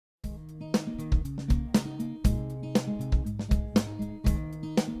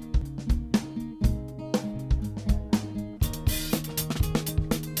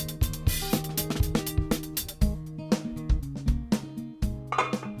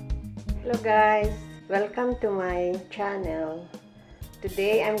Hello guys, welcome to my channel.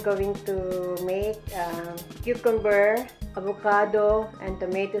 Today I'm going to make cucumber, avocado, and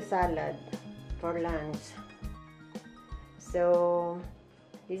tomato salad for lunch. So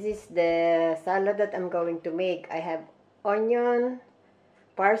this is the salad that I'm going to make. I have onion,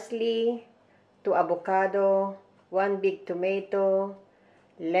 parsley, 2 avocado, 1 big tomato,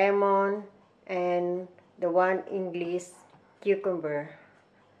 lemon, and the 1 English cucumber.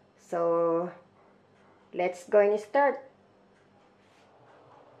 So let's go and start.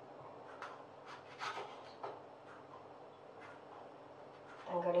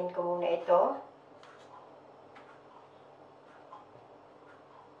 Tanggalin ko muna ito.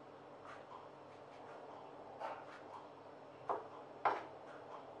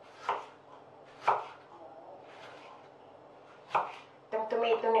 Itong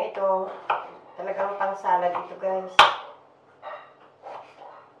tomato na ito, talagang pang salad ito guys.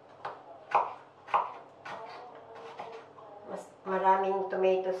 Maraming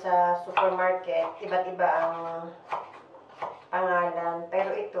tomato sa supermarket, iba't iba ang pangalan,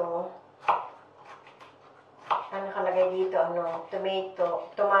 pero ito ang nakalagay dito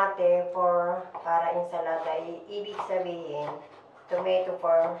tomate for para ensalada. Ibig sabihin tomato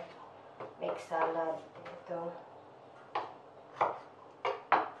for make salad. Ito,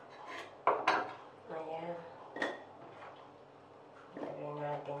 ayan, lagyan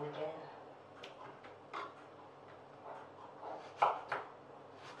natin dyan.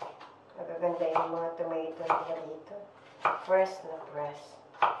 Magaganda yung mga tomato nila dito. Fresh na fresh.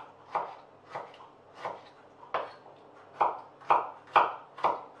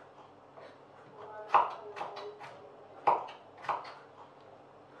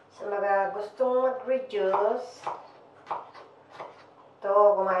 Sa mga gustong mag-reduce, ito,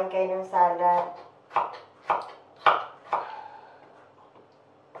 kumain kayo ng salad.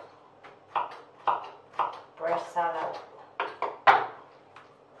 Fresh salad.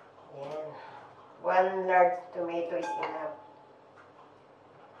 1 large tomato is enough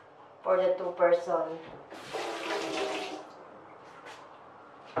for the 2 person.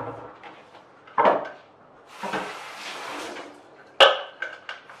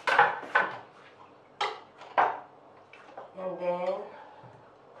 And then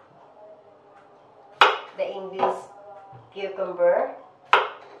the English cucumber,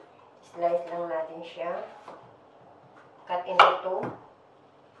 slice lang natin siya, cut into 2.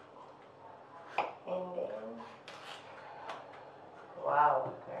 And then,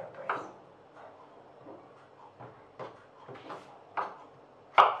 wow, very pretty.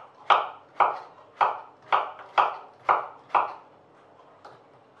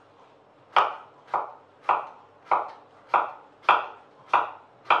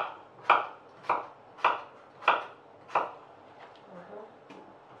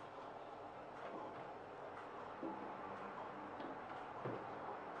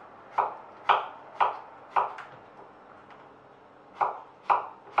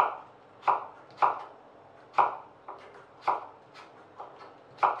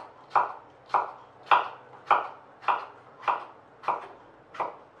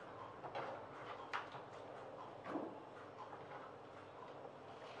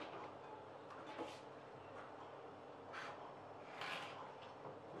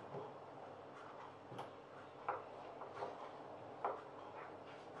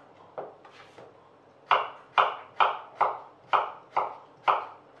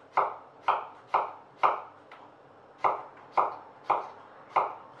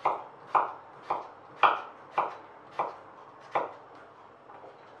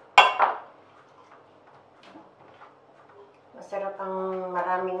 Masarap ang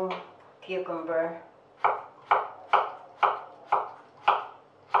maraming cucumber.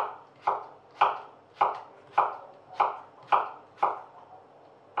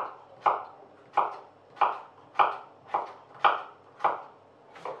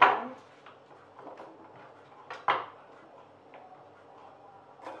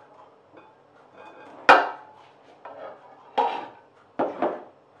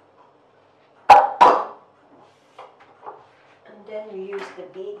 Then we use the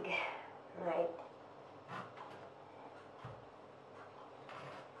big knife.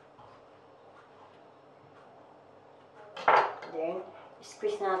 Then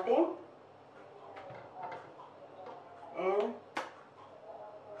squeeze natin. And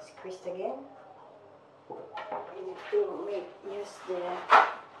squeeze again. We need to use the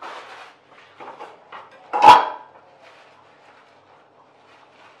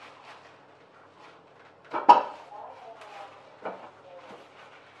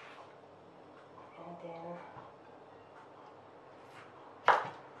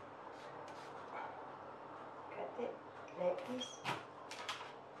this.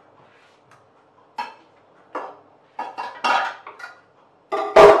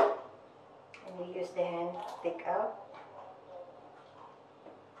 And we use the hand to take out.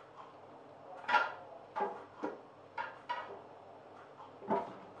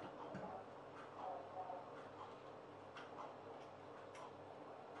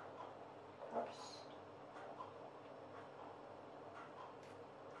 Oops.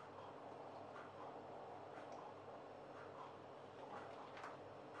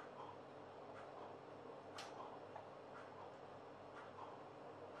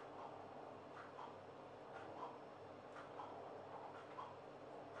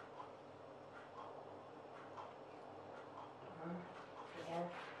 Ayan.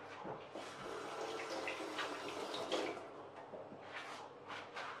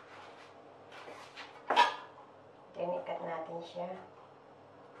 Then, ikat natin siya.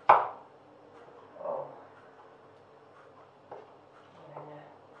 Oh. Ayan na.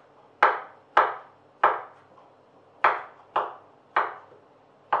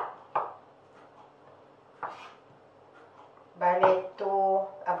 Bale, 2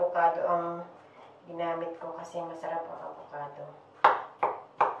 avocado ang ginamit ko kasi masarap ang avocado.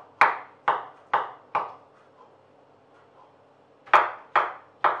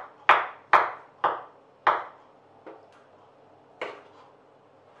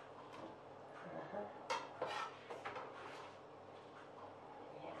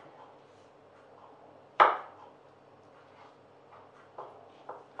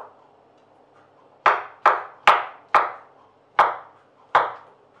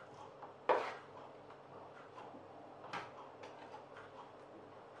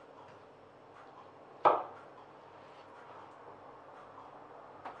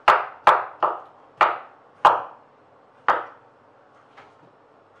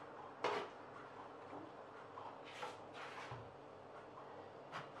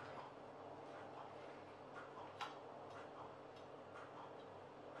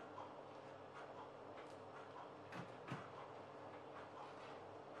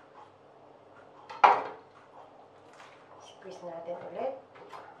 Squeeze natin ulit.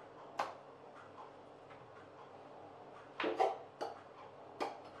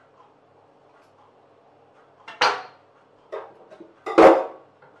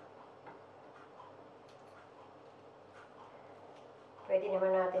 Pwede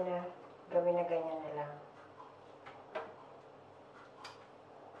naman natin na gawin na ganyan na lang.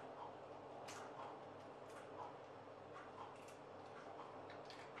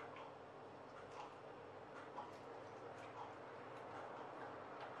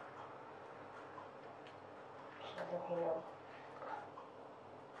 Masyadong hinog.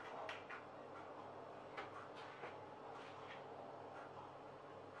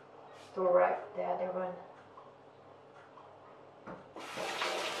 To wrap the other one.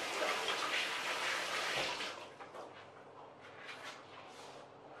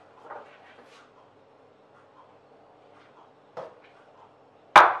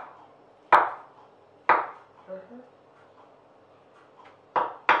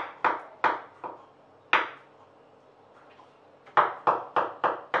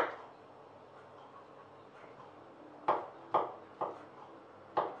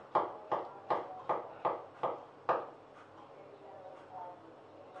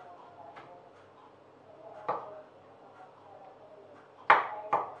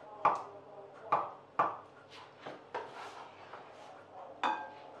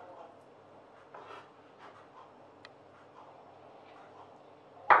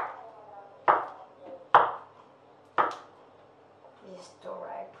 This is too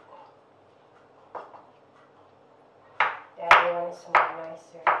ripe. The other one is more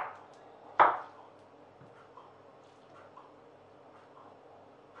nicer.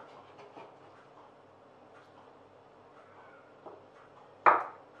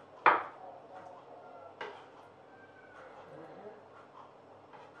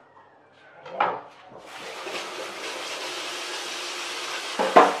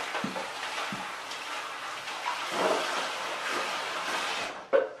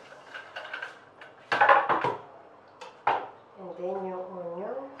 And then yung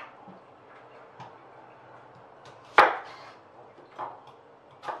onion.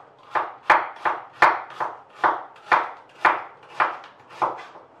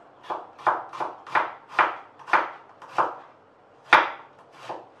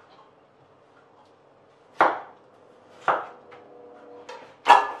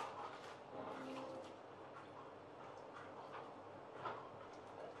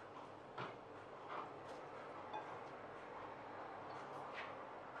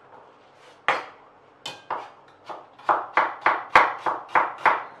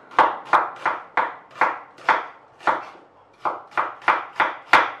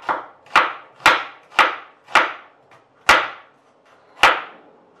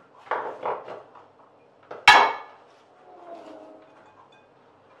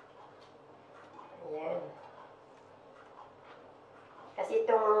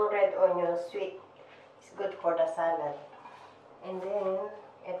 onion, sweet. It's good for the salad. And then,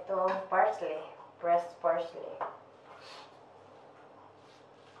 ito, parsley. Pressed parsley.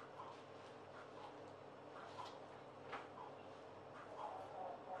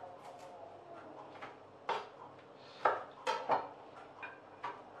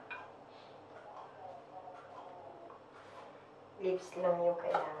 Leaves lang yung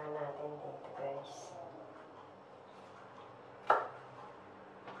kailangan natin dito, guys.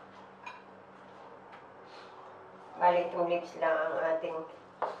 Bali, itong leaves lang ang ating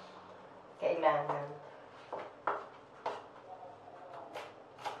kailangan.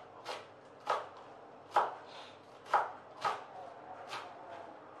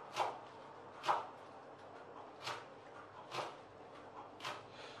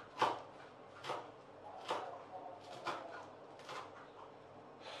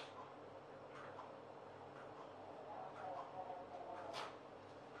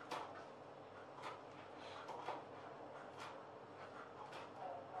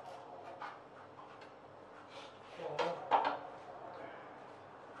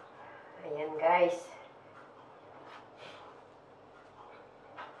 Ayan, guys.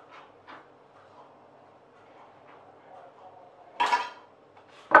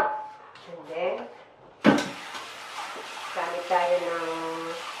 And then, gamit tayo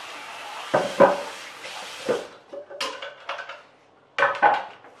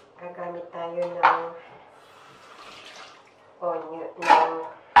ng onion, ng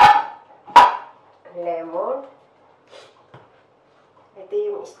lemon. Ito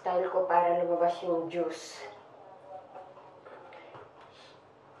yung style ko para lumabas yung juice.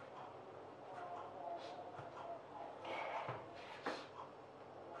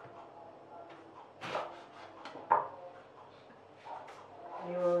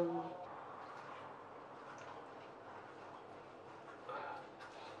 Yung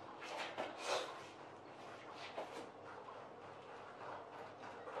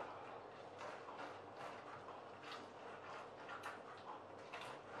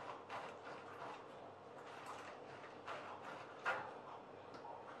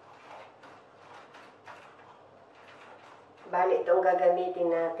bali, itong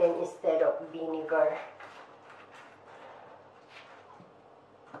gagamitin natin instead of vinegar.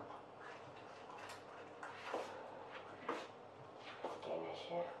 Okay na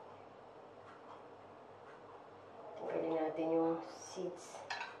siya. Tanggalin natin yung seeds.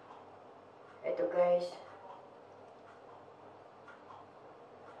 Ito, guys.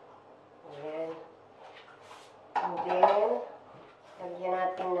 Ayan. And then, lagyan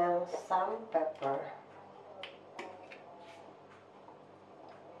natin ng some pepper.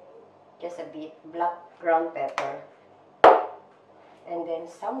 Just a bit black ground pepper, and then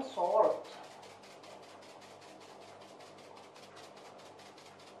some salt,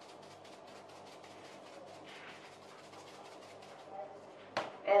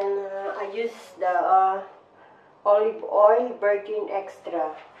 and I use the olive oil virgin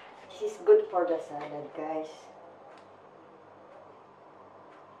extra. This is good for the salad, guys.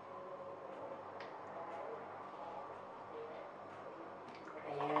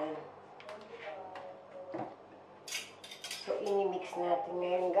 So, ini-mix natin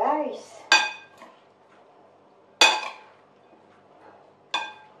ngayon, guys.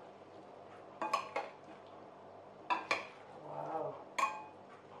 Wow.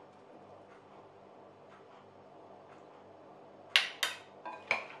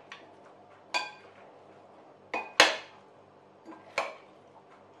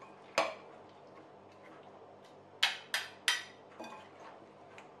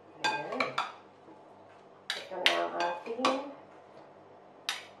 Ayan. Ito na ang ating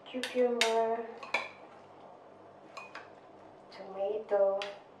cucumber, tomato,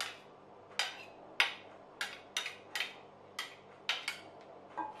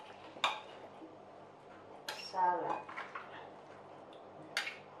 salad.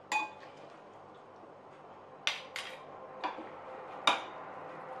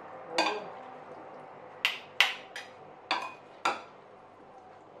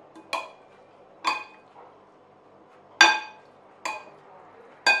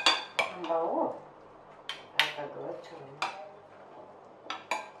 Ang bango. Avocado.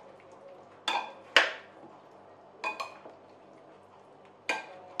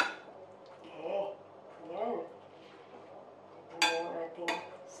 Okay. Ayan. Ito na yung ating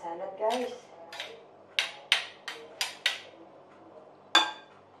salad, guys.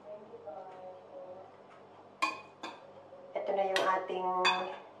 Ito na yung ating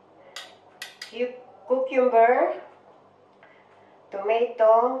cucumber,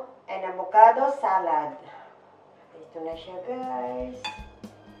 tomato, and avocado salad. Ito na siya, guys.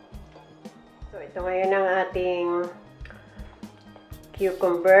 So, ito ngayon ang ating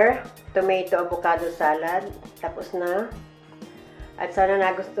cucumber, tomato, avocado salad. Tapos na. At sana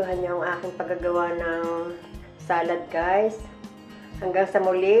nagustuhan niyo ang aking paggagawa ng salad, guys. Hanggang sa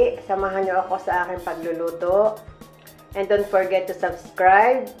muli, samahan niyo ako sa aking pagluluto. And don't forget to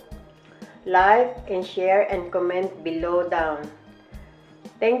subscribe, like, and share, and comment below down.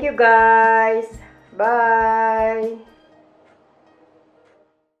 Thank you, guys. Bye!